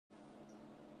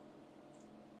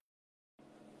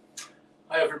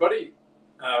Hi everybody,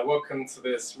 welcome to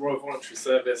this Royal Voluntary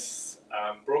Service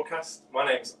broadcast. My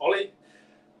name's Ollie.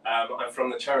 I'm from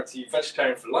the charity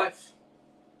Vegetarian for Life.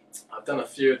 I've done a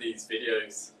few of these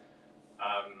videos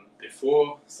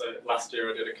before, so last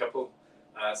year I did a couple,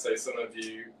 so some of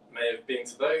you may have been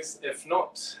to those. If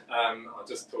not, I'll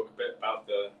just talk a bit about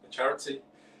the charity.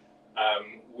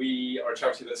 We are a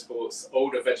charity that supports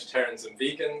older vegetarians and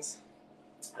vegans,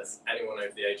 as anyone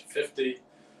over the age of 50.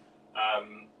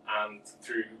 And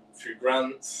through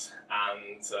grants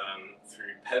and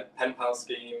through pen pal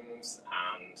schemes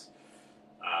and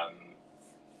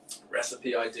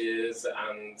recipe ideas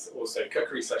and also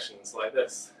cookery sessions like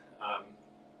this.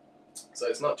 So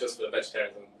it's not just for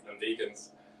vegetarians and vegans,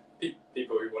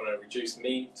 people who want to reduce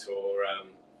meat or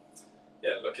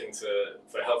looking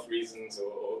for health reasons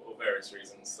or various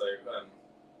reasons. So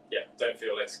don't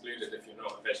feel excluded if you're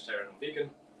not a vegetarian or vegan.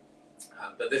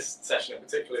 But this session in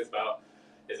particular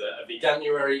is a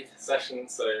Veganuary session,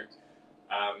 so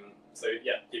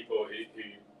people who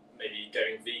may be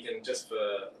going vegan just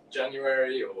for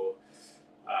January, or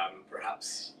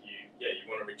perhaps you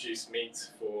want to reduce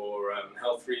meat for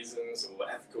health reasons or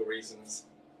ethical reasons,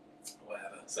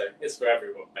 whatever. So it's for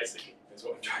everyone, basically, is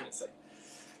what I'm trying to say.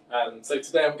 So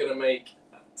today I'm going to make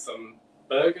some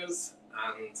burgers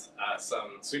and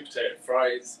some sweet potato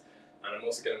fries, and I'm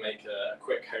also going to make a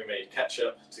quick homemade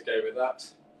ketchup to go with that.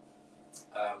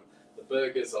 The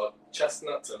burgers are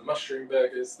chestnut and mushroom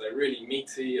burgers. They're really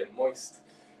meaty and moist,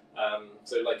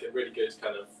 so like a really good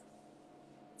kind of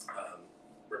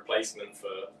replacement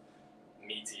for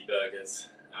meaty burgers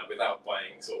without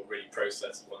buying sort of really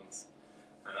processed ones.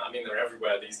 And I mean, they're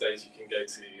everywhere these days. You can go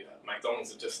to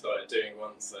McDonald's have just started doing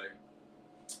one, so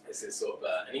this is sort of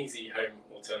an easy home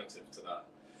alternative to that.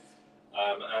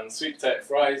 And sweet potato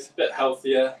fries, a bit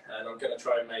healthier, and I'm going to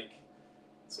try and make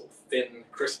sort of thin,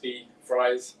 crispy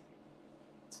fries.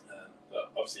 But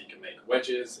obviously you can make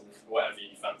wedges and whatever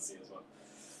you fancy as well.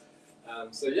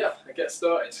 So yeah, I get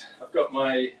started. I've got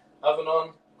my oven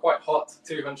on, quite hot,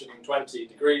 220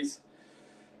 degrees.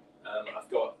 I've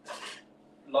got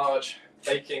a large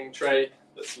baking tray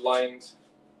that's lined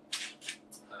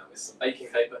with some baking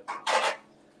paper.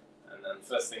 And then the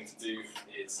first thing to do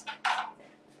is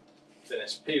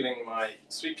finish peeling my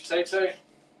sweet potato.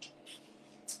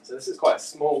 So this is quite a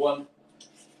small one,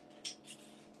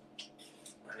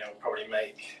 and it'll probably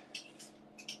make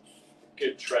a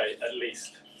good tray at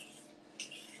least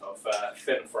of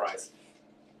thin fries.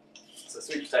 So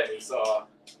sweet potatoes are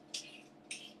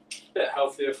a bit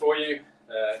healthier for you.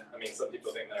 I mean, some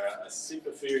people think they're a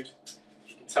superfood.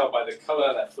 You can tell by the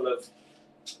colour, they're full of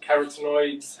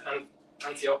carotenoids and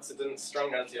antioxidants,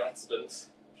 strong antioxidants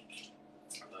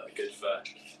that are good for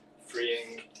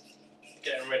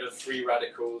getting rid of free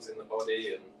radicals in the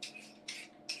body and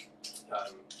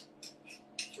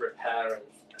repair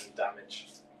and damage.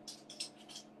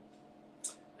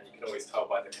 And you can always tell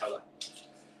by the colour.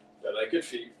 But they're good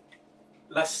for you.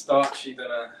 Less starchy than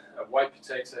a white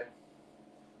potato.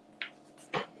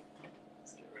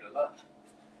 Let's get rid of that.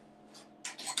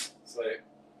 So,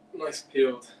 nice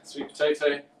peeled sweet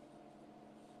potato.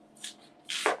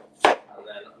 And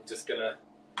then I'm just going to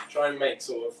try and make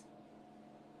sort of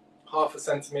 1/2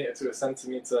 centimetre to 1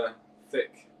 centimetre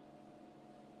thick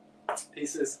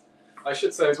pieces. I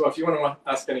should say as well, if you want to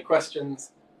ask any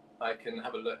questions, I can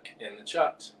have a look in the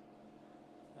chat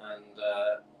and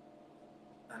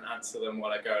answer them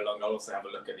while I go along. I'll also have a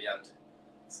look at the end.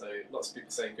 So lots of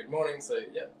people saying good morning, so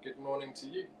yeah, good morning to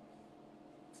you.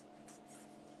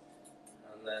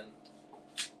 And then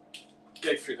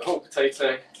go through the whole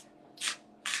potato,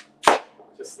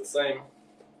 just the same.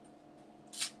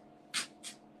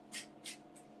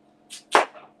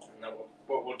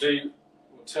 What we'll do,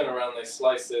 we'll turn around those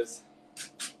slices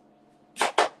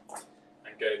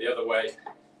and go the other way.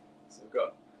 So we've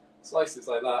got slices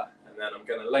like that, and then I'm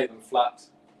going to lay them flat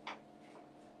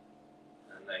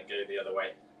and then go the other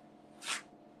way.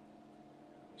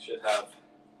 We should have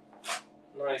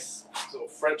nice sort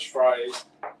of French fries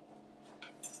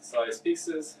size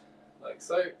pieces, like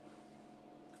so. A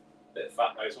bit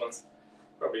fat, those ones.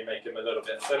 Probably make them a little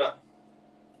bit thinner.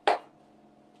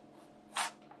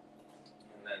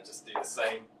 And just do the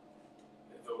same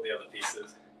with all the other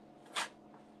pieces.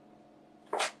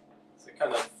 So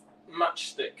kind of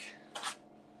matchstick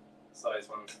size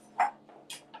ones. You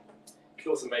can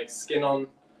also make skin-on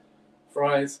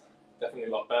fries, definitely a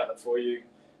lot better for you.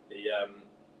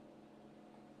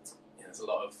 There's a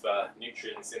lot of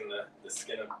nutrients in the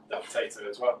skin of the potato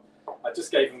as well. I just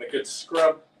gave them a good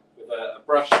scrub with a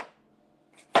brush.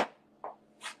 That's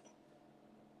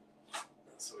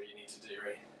all you need to do,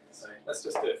 really. So let's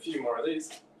just do a few more of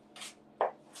these.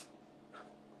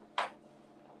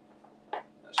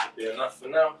 be enough for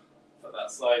now. Put that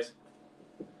aside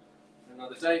for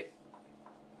another day.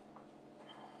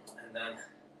 And then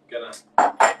gonna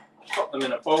pop them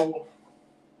in a bowl.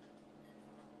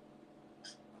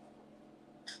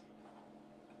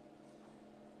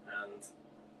 And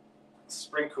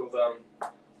sprinkle them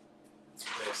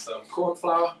with some corn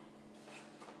flour.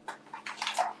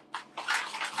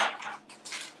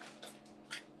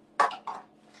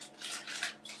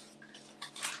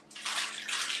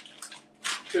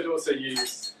 Could also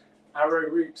use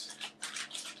arrowroot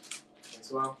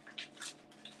as well.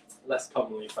 Less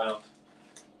commonly found,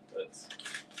 but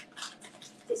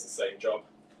does the same job.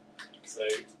 So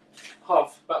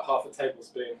about half a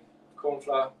tablespoon corn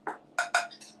flour, and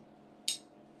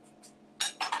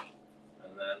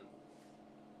then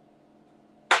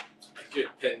a good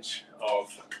pinch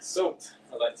of salt.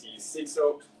 I like to use sea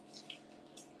salt.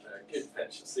 A good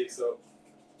pinch of sea salt.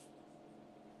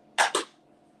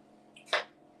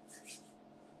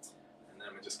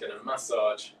 Just going to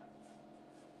massage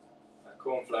that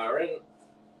corn flour in,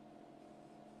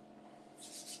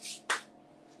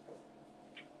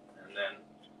 and then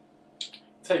a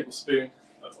tablespoon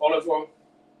of olive oil,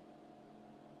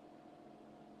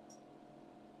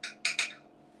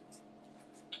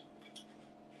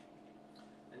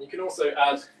 and you can also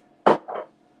add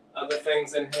other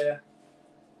things in here,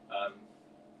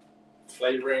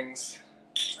 flavourings,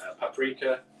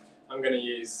 paprika. I'm going to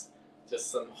use just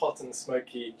some hot and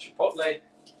smoky chipotle,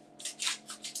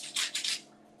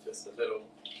 just a little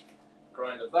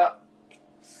grind of that,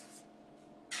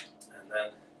 and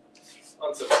then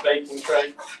onto the baking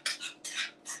tray.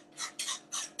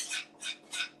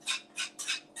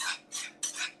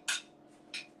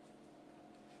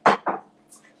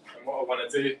 And what I want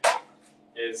to do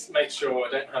is make sure I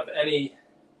don't have any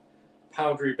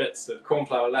powdery bits of corn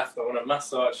flour left. I want to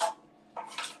massage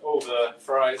all the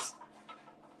fries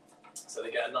so they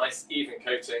get a nice even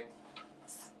coating,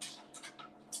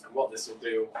 and what this will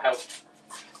do will help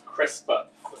crisp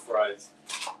up the fries.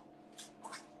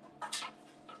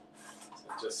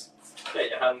 So just get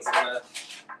your hands in there,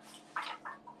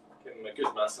 give them a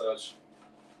good massage,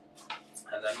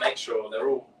 and then make sure they're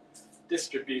all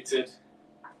distributed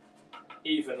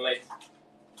evenly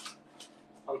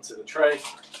onto the tray,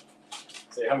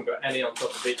 so you haven't got any on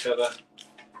top of each other,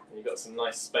 and you've got some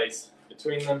nice space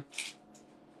between them.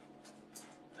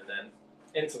 And then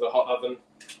into the hot oven,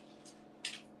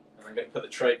 and I'm going to put the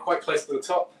tray quite close to the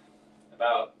top,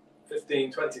 about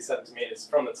 15-20 centimeters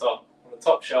from the top, on the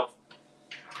top shelf,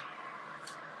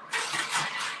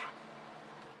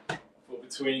 for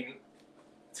between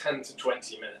 10 to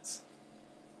 20 minutes.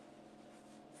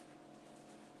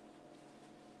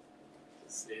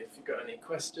 Let's see if you've got any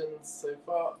questions so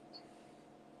far.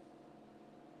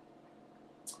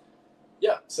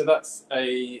 Yeah, so that's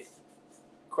a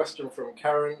question from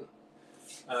Karen.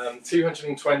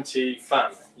 220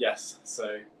 fan, yes.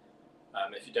 So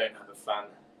if you don't have a fan,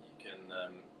 you can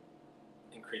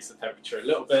increase the temperature a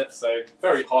little bit. So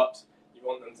very hot, you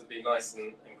want them to be nice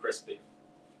and crispy.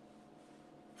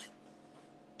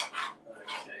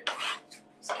 Okay,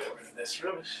 let's get rid of this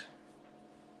rubbish.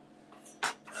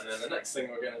 And then the next thing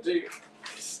we're going to do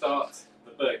is start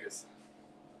the burgers.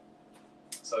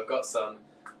 So I've got some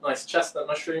nice chestnut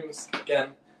mushrooms,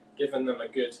 again, giving them a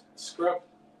good scrub.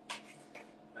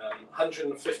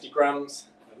 150 grams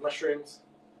of mushrooms.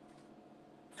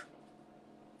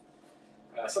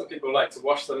 Some people like to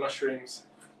wash their mushrooms,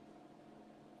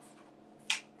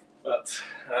 but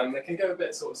they can go a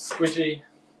bit sort of squidgy.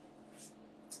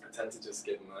 I tend to just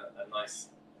give them a nice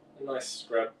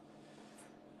scrub,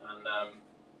 and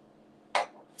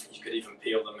you could even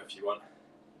peel them if you want.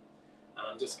 And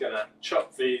I'm just going to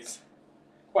chop these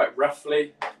quite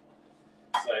roughly,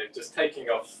 so just taking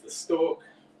off the stalk,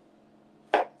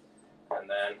 and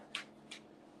then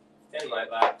in like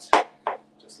that,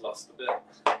 just lost a bit,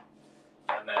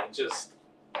 and then just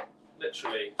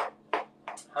literally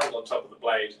hand on top of the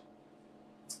blade,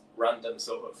 random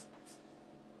sort of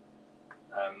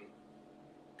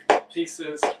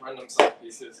random size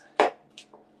pieces.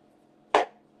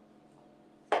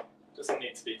 Doesn't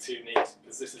need to be too neat,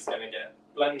 because this is going to get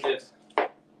blended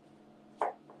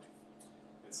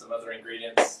with some other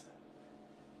ingredients.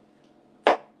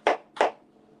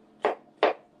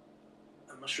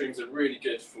 Mushrooms are really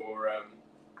good for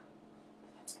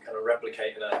kind of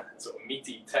replicating a sort of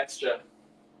meaty texture.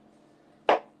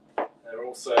 They're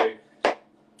also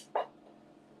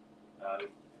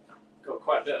got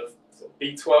quite a bit of, sort of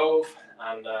B12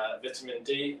 and vitamin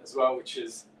D as well, which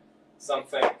is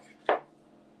something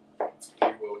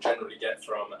you will generally get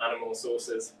from animal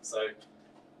sources. So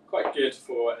quite good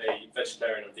for a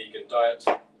vegetarian and vegan diet.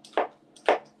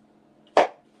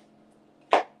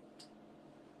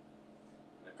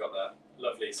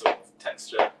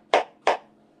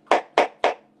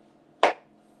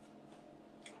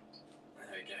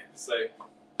 So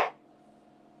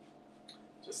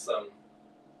just some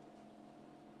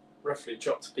roughly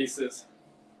chopped pieces.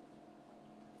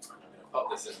 I'm going to pop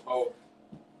this in a bowl.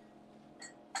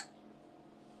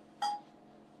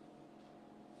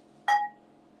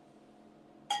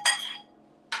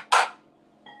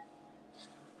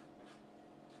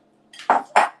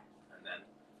 And then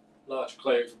large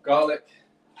clove of garlic.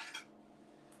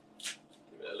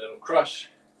 Give it a little crush.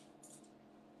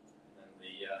 And then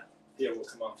the peel will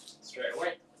come off straight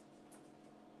away.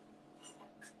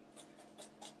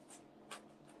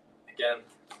 Again,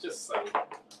 just some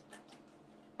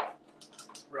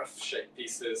rough shaped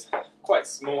pieces, quite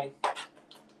small,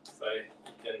 so you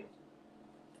can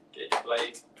get your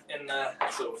blade in there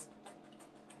and sort of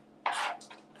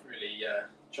really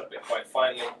chop it quite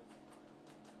finely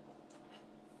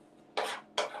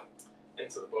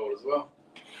into the bowl as well.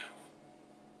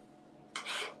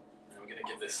 And we're going to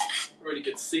give this a really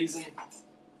good season.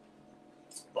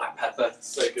 Black pepper,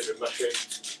 so good with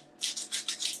mushrooms.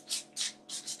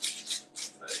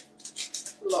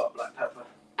 A lot of black pepper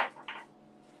and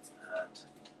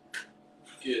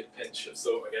good pinch of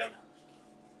salt again.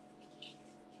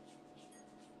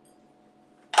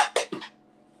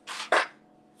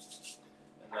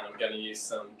 And then I'm going to use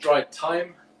some dried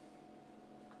thyme,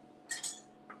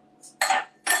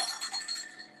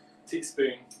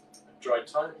 teaspoon of dried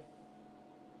thyme,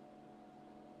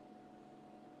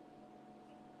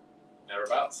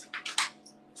 thereabouts,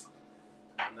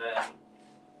 and then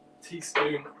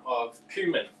teaspoon of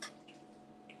cumin,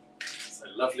 so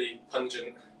lovely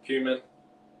pungent cumin. It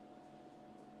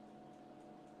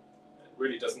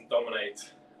really doesn't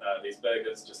dominate these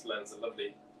burgers, just lends a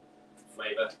lovely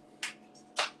flavour.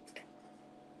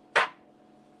 And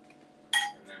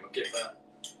then we'll give that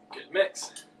a good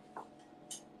mix.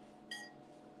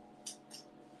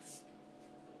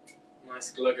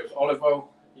 Nice glug of olive oil.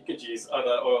 You could use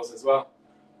other oils as well,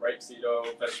 rapeseed oil,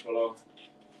 vegetable oil.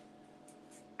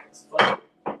 That's fine.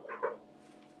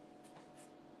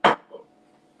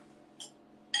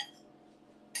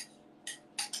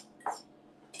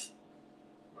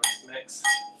 Nice mix.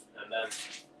 And then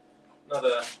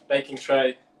another baking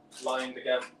tray lined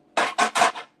again. And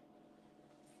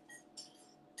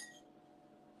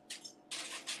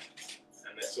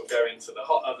this will go into the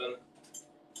hot oven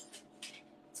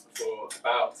for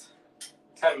about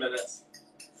 10 minutes,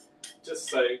 just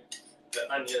so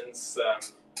the onions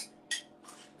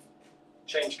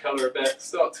change colour a bit,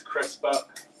 start to crisp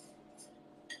up,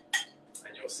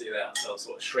 and you'll see that they'll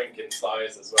sort of shrink in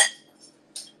size as well.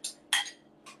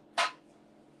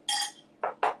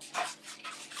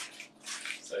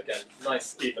 So again,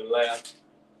 nice even layer.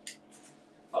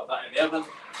 Pop that in the oven.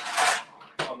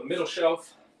 On the middle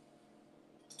shelf,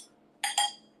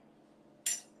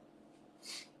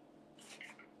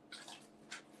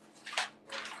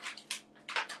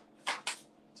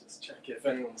 just check if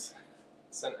anyone's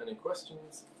sent any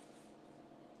questions.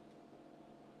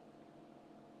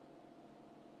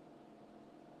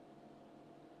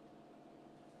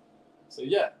 So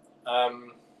yeah,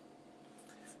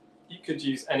 you could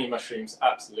use any mushrooms,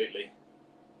 absolutely.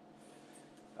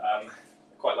 I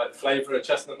quite like the flavour of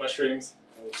chestnut mushrooms,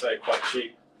 also quite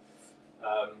cheap.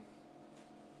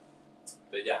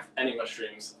 But yeah, any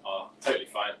mushrooms are totally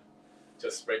fine.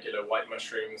 Just regular white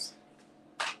mushrooms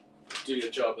do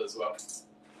your job as well.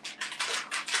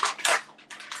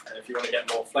 And if you want to get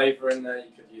more flavour in there,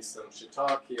 you could use some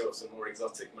shiitake or some more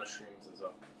exotic mushrooms as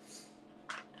well.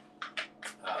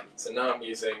 So now I'm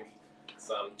using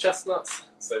some chestnuts.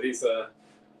 So these are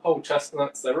whole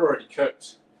chestnuts. They're already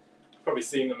cooked. You've probably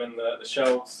seen them in the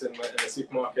shelves in the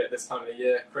supermarket this time of the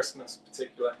year, Christmas in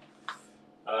particular.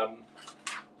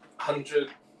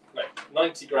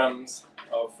 90 grams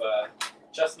of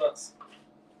chestnuts.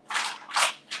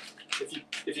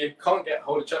 If you can't get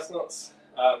hold of chestnuts,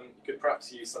 you could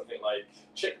perhaps use something like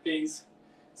chickpeas.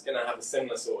 It's going to have a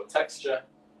similar sort of texture,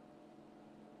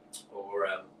 or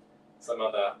some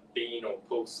other bean or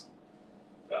pulse.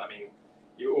 But I mean,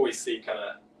 you always see kind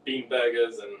of bean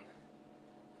burgers and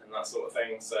that sort of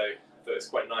thing, so I thought it's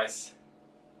quite nice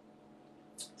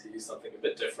to use something a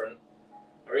bit different.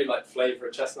 I really like the flavour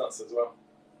of chestnuts as well.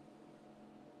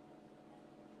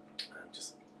 And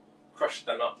just crush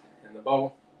them up in the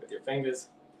bowl with your fingers.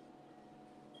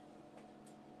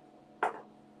 And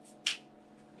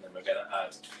then we're going to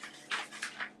add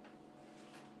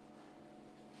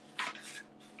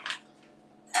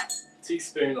a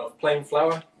teaspoon of plain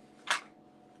flour.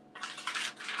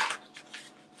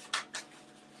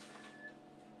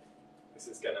 This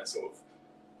is going to sort of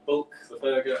bulk the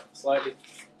burger slightly.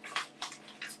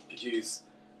 You could use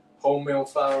wholemeal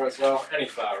flour as well, any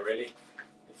flour really.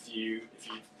 If you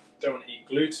don't want to eat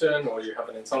gluten or you have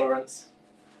an intolerance,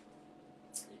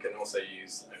 you can also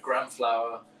use a gram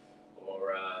flour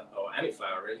or any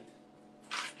flour really.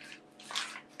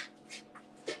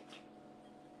 And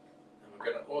we're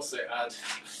going to also add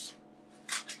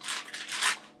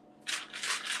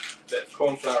a bit of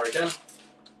corn flour again,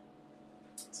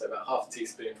 so about half a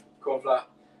teaspoon corn flour,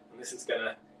 and this is going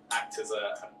to act as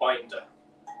a binder.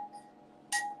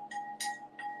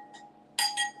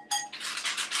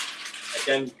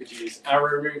 Again, you could use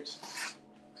arrowroot,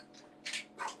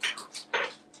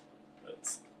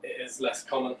 but it is less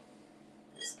common.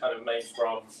 It's kind of made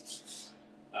from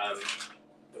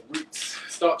the roots,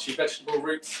 starchy vegetable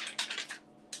roots.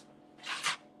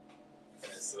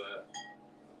 It's a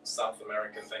South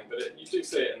American thing, but you do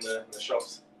see it in the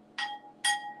shops.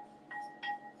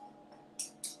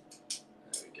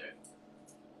 There we go.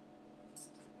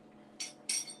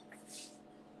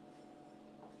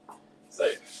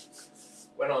 So,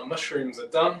 when our mushrooms are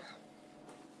done,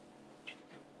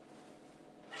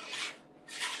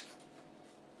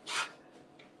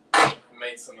 I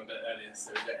made some a bit earlier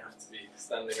so we don't have to be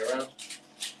standing around.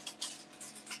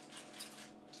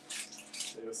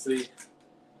 So you'll see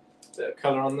a bit of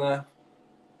colour on there,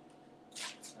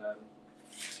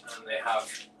 and they have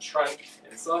shrank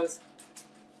in size,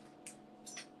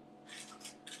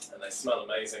 and they smell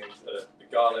amazing, the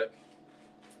garlic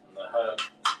and the herb.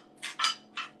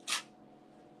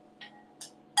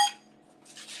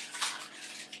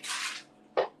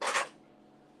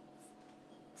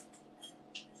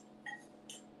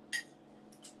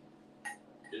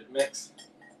 Good mix.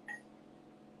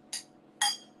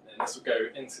 And this will go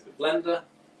into the blender.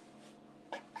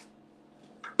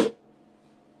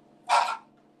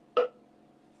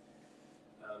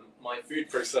 My food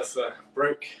processor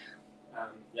broke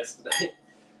yesterday,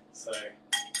 so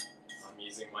I'm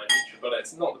using my NutriBullet.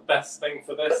 It's not the best thing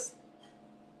for this,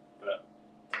 but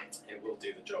it will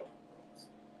do the job. So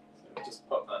we'll just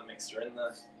pop that mixture in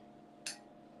there.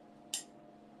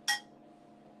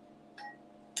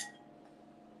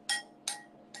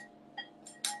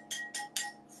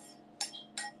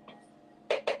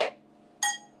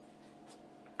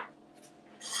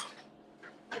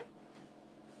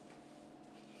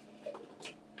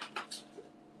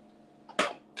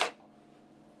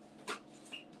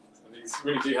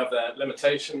 Really do have their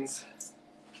limitations,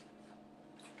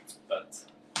 but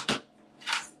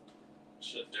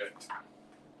should do it.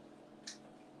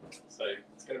 So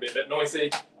it's going to be a bit noisy,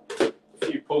 a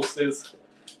few pulses.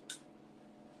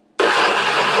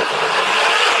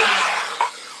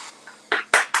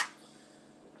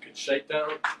 Good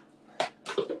shakedown. There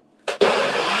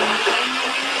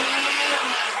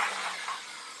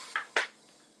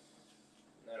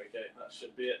we go, that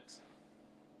should be it.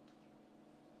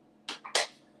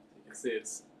 See,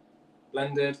 it's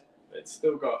blended, but it's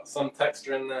still got some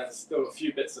texture in there. There's still a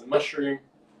few bits of mushroom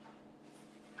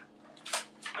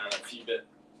and a few bits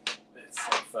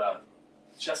of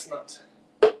chestnut.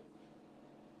 And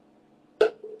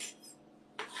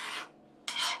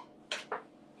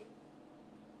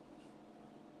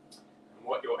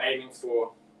what you're aiming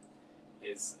for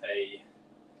is a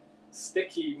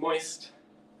sticky, moist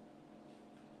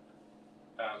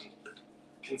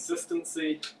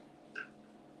consistency,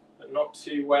 but not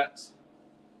too wet.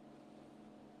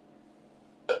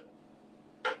 So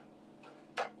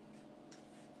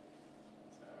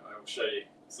I will show you.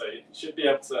 So you should be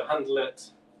able to handle it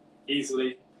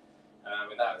easily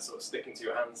without it sort of sticking to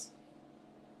your hands.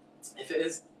 If it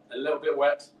is a little bit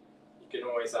wet, you can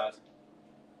always add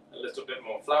a little bit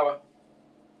more flour.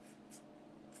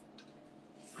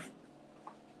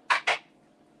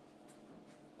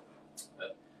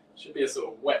 But it should be a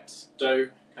sort of wet dough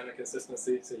kind of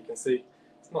consistency, so you can see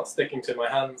it's not sticking to my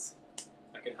hands.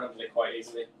 I can handle it quite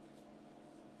easily.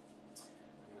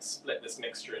 I'm going to split this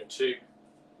mixture in two.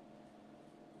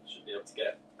 Should be able to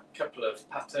get a couple of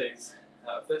pâtés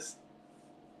out of this,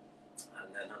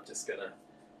 and then I'm just going to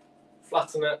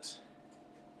flatten it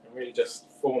and really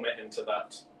just form it into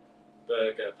that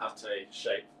burger pâté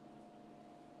shape.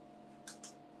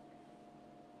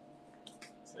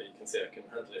 So you can see I can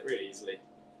handle it really easily.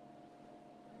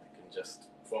 I can just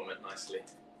form it nicely.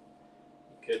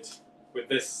 You could, with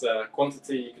this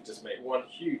quantity, you could just make one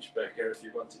huge burger if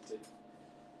you wanted to.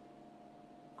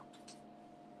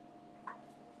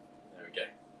 There we go.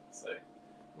 So,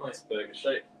 nice burger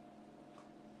shape.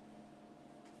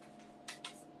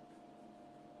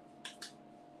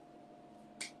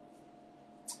 Do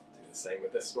the same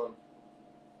with this one.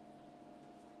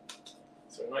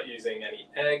 So we're not using any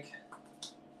egg.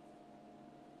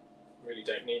 Really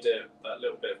don't need it. That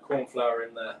little bit of corn flour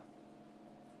in there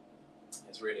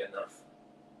is really enough.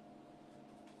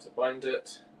 to bind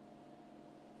it.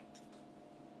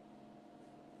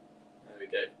 There we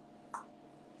go.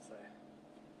 So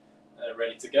they're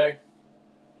ready to go.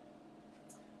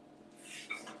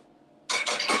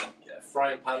 Get a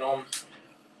frying pan on.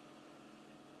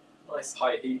 Nice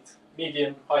high heat,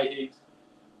 medium high heat.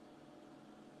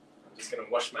 I'm just going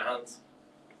to wash my hands.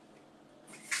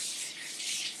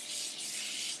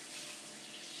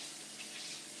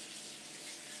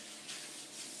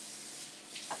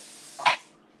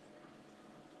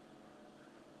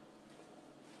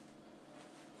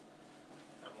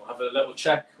 And we'll have a little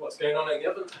check what's going on in the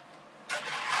oven.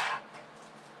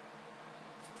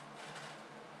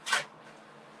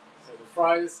 So the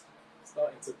fries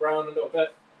starting to brown a little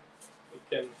bit. We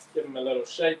can give them a little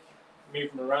shake,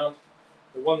 move them around.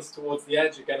 The ones towards the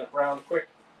edge are going to brown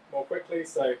more quickly,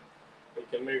 so we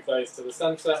can move those to the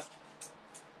centre.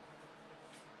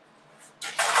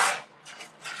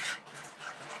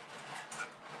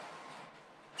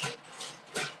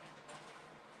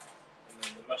 And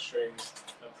then the mushrooms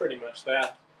are pretty much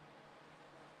there.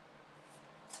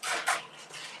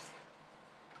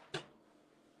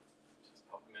 Just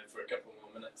pop them in for a couple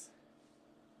more minutes.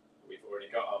 We've already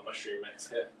got our mushroom mix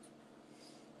here.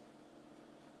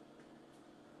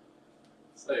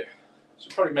 So,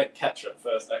 should probably make ketchup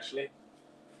first actually.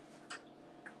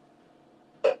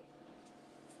 So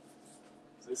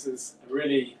this is a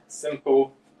really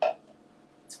simple and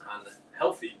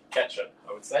healthy ketchup,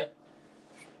 I would say.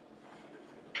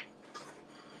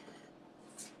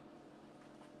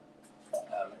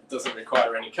 It doesn't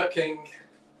require any cooking.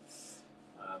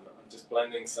 I'm just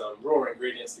blending some raw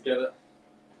ingredients together.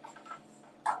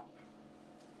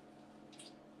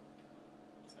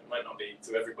 Might not be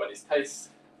to everybody's taste,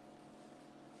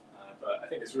 but I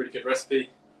think it's a really good recipe. You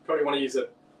probably want to use a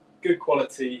good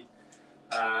quality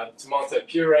tomato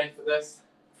puree for this.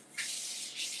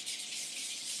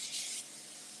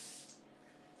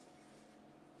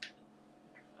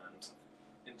 And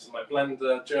into my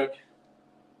blender jug,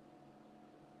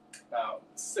 about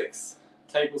 6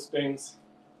 tablespoons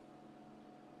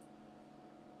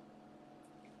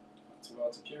of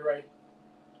tomato puree.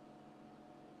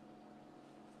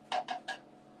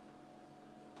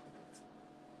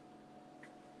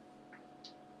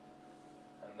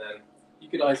 And then you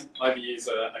could either use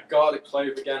a garlic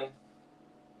clove again,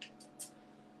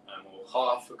 or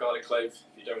half a garlic clove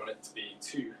if you don't want it to be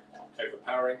too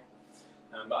overpowering.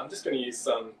 But I'm just going to use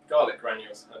some garlic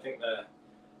granules. I think they're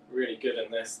really good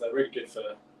in this. They're really good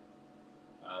for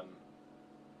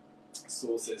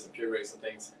sauces and purees and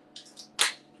things.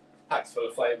 Packed full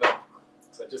of flavour.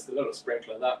 So just a little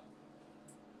sprinkle of that.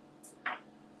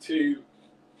 2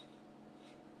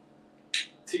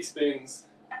 teaspoons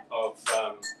of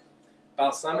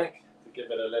balsamic to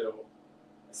give it a little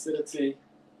acidity,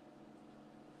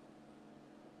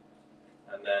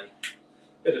 and then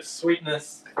a bit of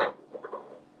sweetness, and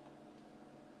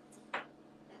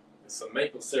some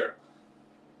maple syrup.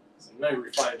 So no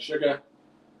refined sugar,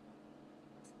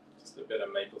 just a bit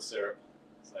of maple syrup.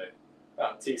 So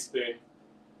about a teaspoon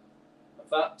of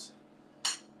that.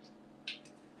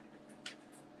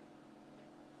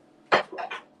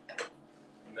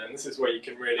 And then this is where you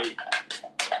can really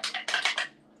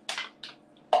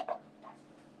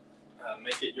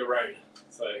make it your own.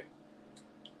 So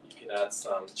you can add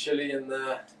some chili in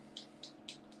there,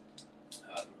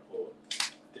 or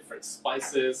different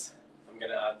spices. I'm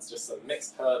going to add just some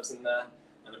mixed herbs in there,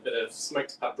 and a bit of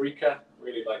smoked paprika.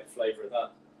 Really like the flavour of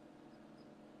that.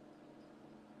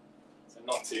 So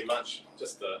not too much,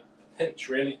 just a pinch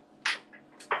really.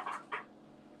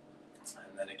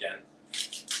 And then again,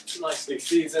 nicely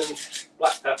seasoned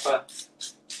black pepper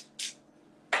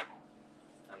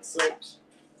and salt.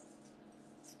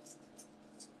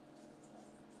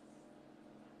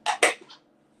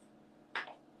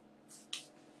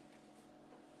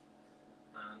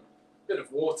 And a bit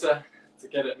of water to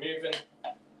get it moving.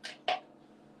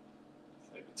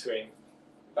 So between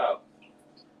about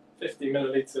 50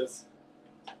 millilitres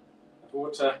of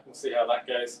water. We'll see how that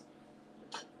goes.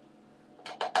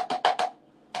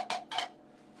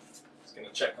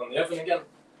 Check on the oven again.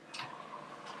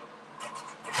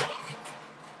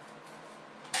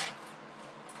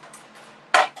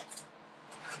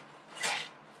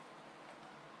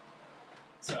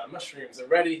 So our mushrooms are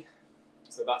ready.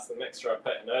 So that's the mixture I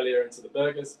put in earlier into the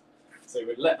burgers. So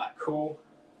we'd let that cool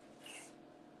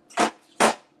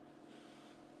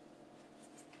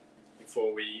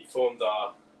before we formed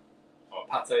our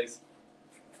pâtés.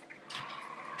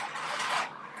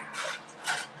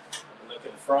 And look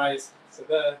at the fries. So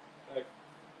they're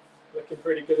looking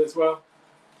pretty good as well.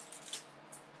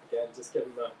 Again, just give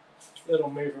them a little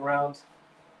move around.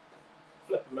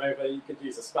 flip them over. You could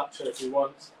use a spatula if you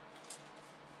want.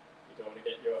 You don't want to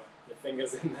get your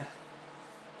fingers in there.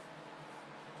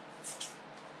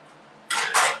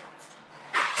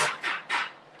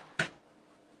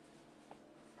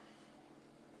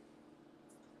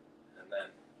 And then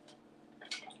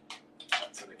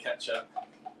back to the ketchup.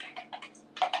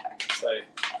 So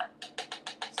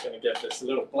it's going to give this a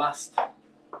little blast.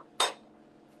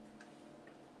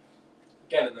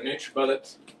 Again in the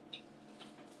NutriBullet,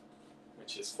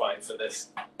 which is fine for this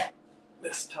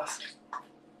task.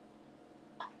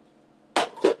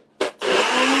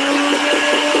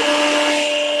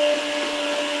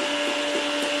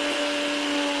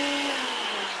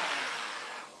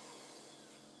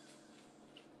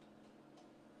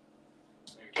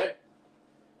 Okay,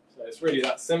 so it's really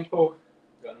that simple.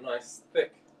 Got a nice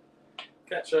thick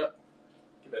ketchup.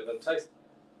 Give it a little taste.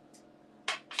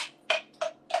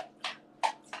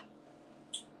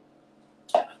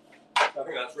 I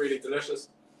think that's really delicious.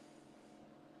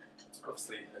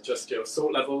 Obviously, adjust your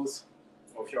salt levels,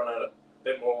 or if you want a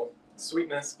bit more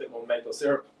sweetness, a bit more maple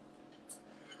syrup.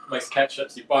 Most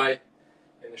ketchups you buy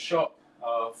in the shop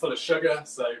are full of sugar,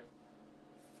 so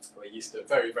we're used to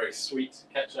very, very sweet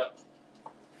ketchup.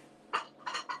 I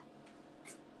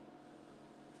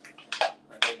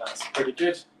think that's pretty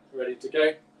good, ready to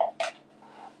go.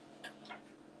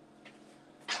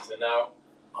 So now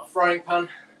our frying pan.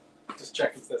 Just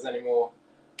check if there's any more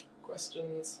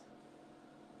questions.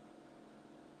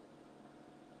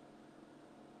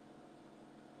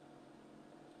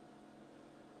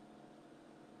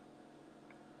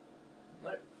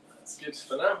 No, that's good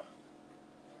for now.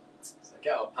 So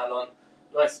get our pan on,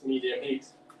 nice medium heat.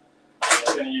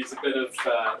 I'm going to use a bit of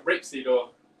rapeseed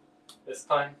oil this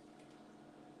time.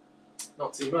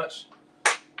 Not too much.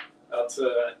 About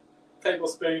a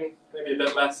tablespoon, maybe a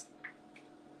bit less.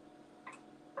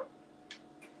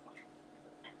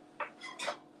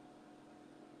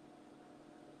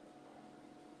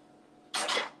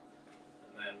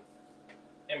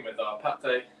 In with our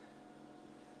pate.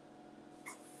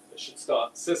 It should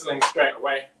start sizzling straight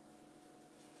away.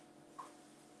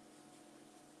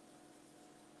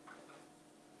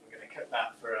 I'm going to cook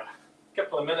that for a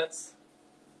couple of minutes.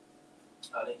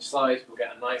 On each side we'll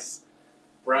get a nice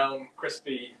brown,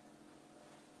 crispy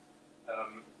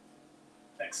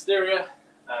exterior,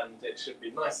 and it should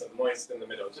be nice and moist in the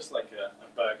middle, just like a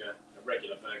burger, a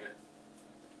regular burger.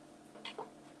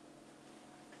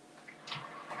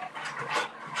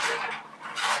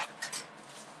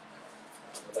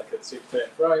 Like a sweet potato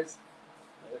fries,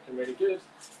 they're looking really good.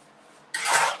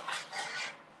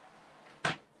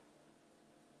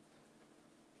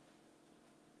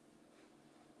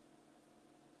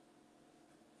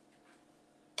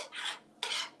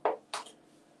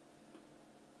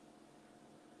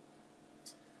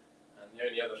 And the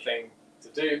only other thing to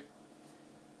do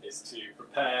is to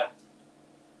prepare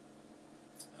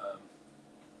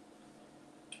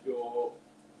your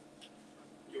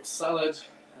salad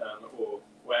or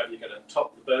whatever you're going to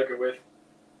top the burger with.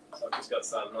 So I've just got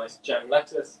some nice gem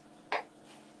lettuce. Just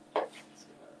going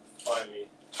to finely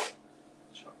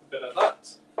chop a bit of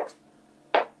that.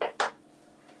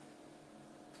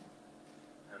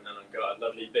 And then I've got a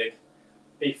lovely big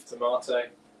beef tomato.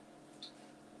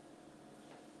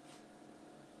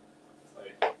 So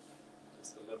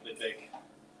just a lovely big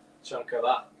chunk of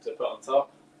that to put on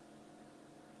top.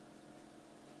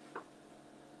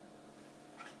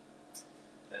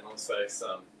 Then also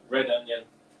some red onion.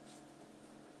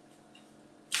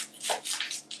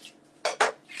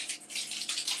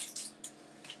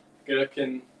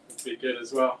 Gherkin would be good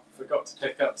as well. Forgot to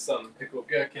pick up some pickled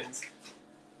gherkins.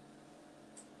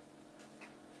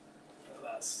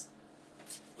 That's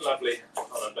lovely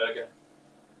on a burger.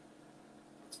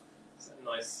 So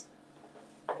nice,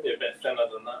 maybe a bit thinner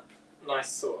than that. Nice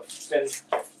sort of thin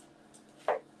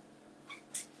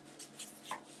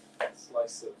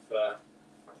slice of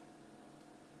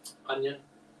onion.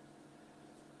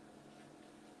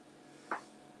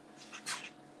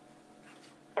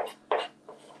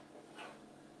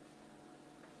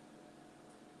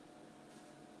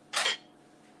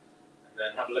 And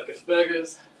then have a look at the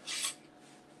burgers.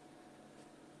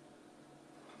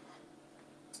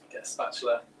 Get a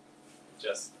spatula,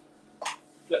 just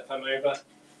flip them over.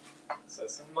 So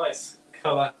some nice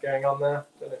colour going on there.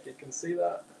 Don't know if you can see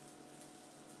that.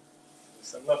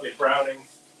 Some lovely browning.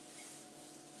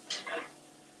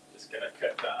 Just going to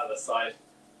cook that other side.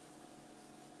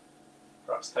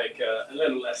 Perhaps take a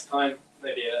little less time,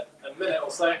 maybe a minute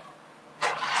or so. And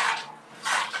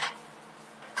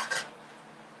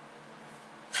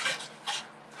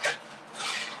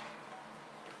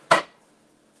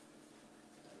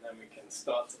then then we can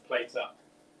start to plate up.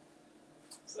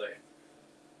 So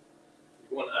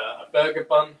you want a burger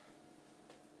bun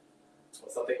or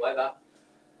something like that.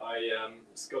 I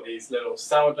just got these little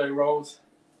sourdough rolls.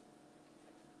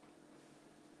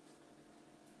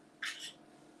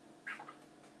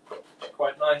 They're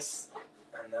quite nice,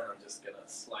 and then I'm just going to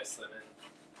slice them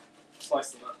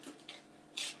up.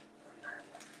 And then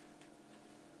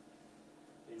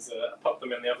these, pop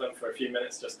them in the oven for a few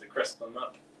minutes just to crisp them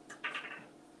up.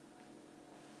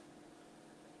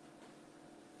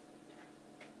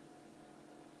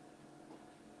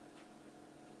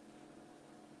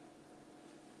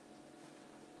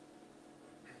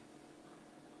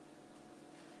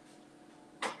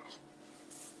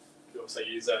 Also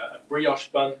use a brioche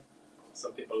bun.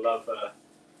 Some people love a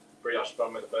brioche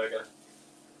bun with a burger,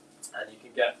 and you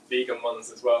can get vegan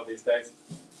ones as well these days.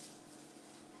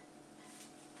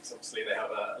 So obviously they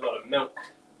have a lot of milk,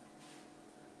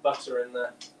 butter in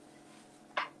there.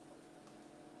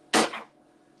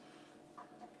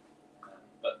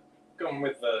 But gone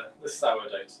with the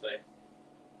sourdough today.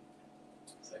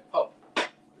 So pop the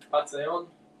pate on,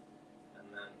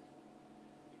 and then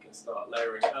you can start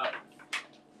layering it up.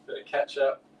 Bit of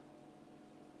ketchup,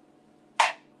 and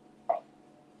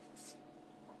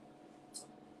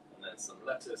then some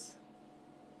lettuce,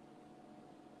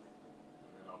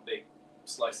 and then our big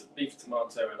slice of beef,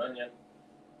 tomato and onion.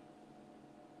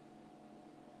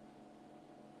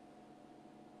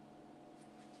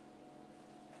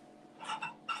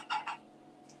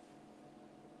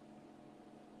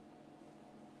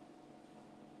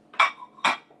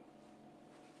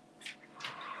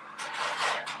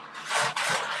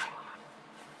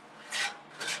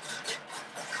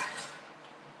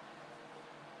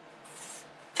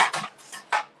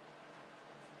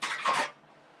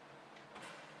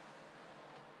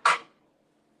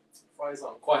 Fries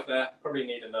aren't quite there, probably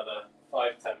need another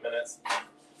 5–10 minutes.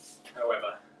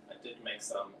 However, I did make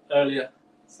some earlier,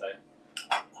 so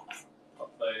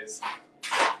pop those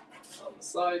on the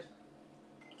side.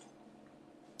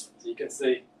 So you can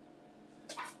see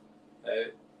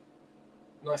they're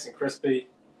nice and crispy,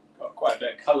 got quite a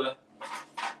bit of colour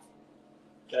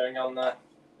going on there.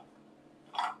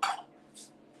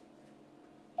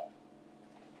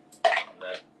 And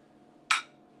then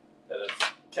a bit of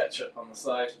ketchup on the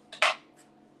side.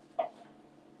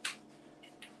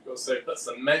 Also put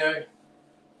some mayo.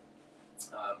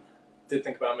 Did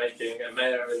think about making a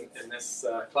mayo in this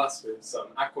class with some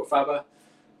aquafaba,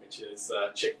 which is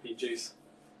chickpea juice.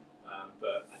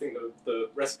 But I think the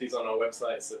recipe's on our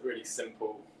website. It's a really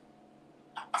simple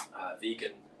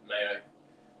vegan mayo.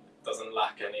 It doesn't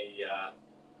lack any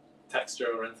texture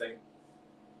or anything,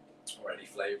 or any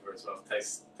flavour as well.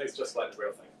 Tastes just like the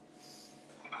real thing.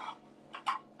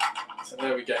 So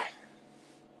there we go.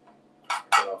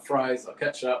 Got our fries, our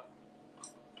ketchup,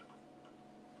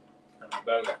 and our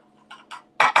burger.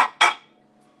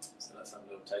 So let's have a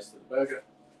little taste of the burger.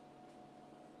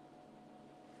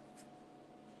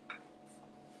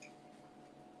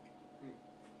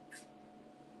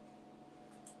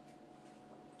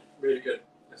 Really good.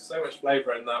 There's so much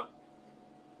flavour in that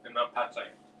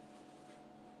pate,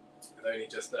 with only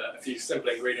just a few simple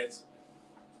ingredients.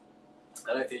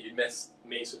 I don't think you'd miss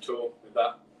meat at all with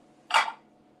that.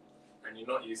 And you're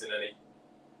not using any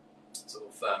sort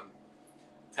of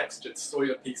textured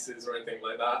soya pieces or anything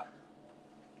like that.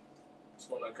 It's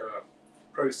not like a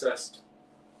processed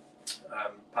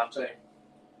pate.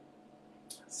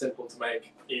 Simple to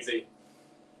make, easy.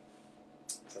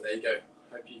 So there you go.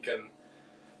 Hope you can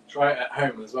try it at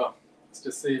home as well. Let's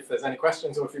just see if there's any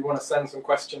questions, or if you want to send some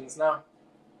questions now.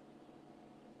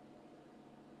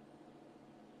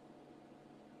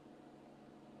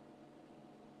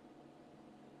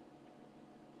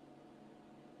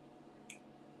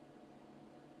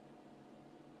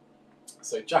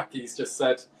 So Jackie's just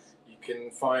said you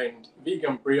can find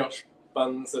vegan brioche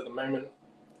buns at the moment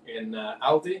in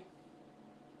Aldi.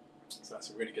 So that's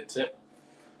a really good tip.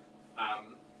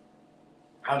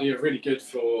 Aldi are really good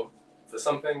for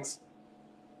some things.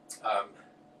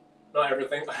 Not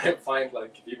everything. I don't find,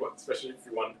 like, if you want, especially if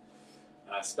you want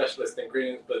specialist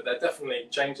ingredients, but they're definitely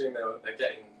changing. They're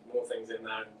getting more things in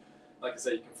there. And like I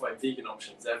say, you can find vegan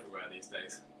options everywhere these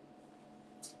days.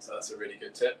 So that's a really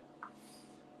good tip.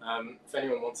 If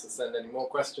anyone wants to send any more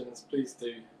questions, please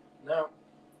do now.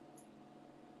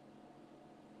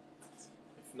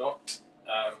 If not,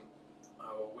 I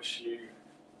will wish you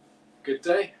a good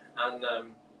day, and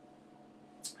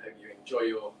hope you enjoy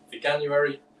your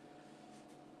Veganuary,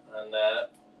 and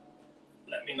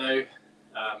let me know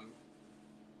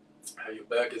how your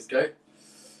burgers go.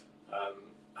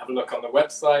 have a look on the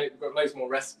website. We've got loads more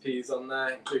recipes on there,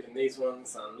 including these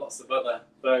ones, and lots of other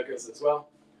burgers as well.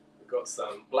 We've got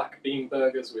some black bean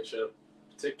burgers, which are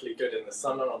particularly good in the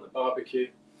summer on the barbecue.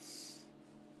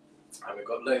 And we've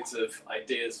got loads of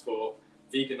ideas for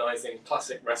veganizing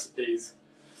classic recipes,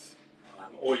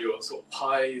 all your sort of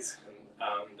pies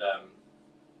and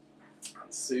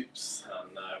soups,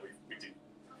 and we do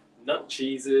nut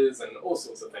cheeses and all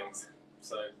sorts of things.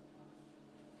 So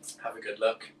have a good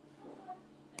look.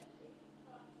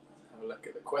 Have a look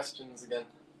at the questions again.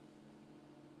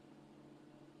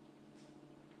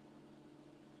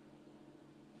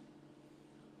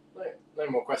 No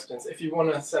more questions. If you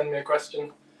want to send me a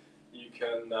question, you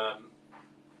can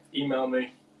email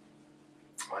me.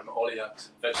 I'm Ollie at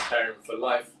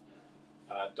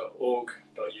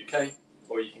vegetarianforlife.org.uk,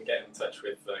 or you can get in touch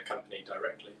with the company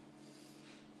directly.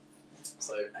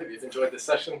 So I hope you've enjoyed this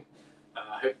session.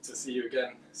 I hope to see you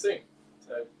again soon.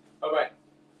 So bye bye.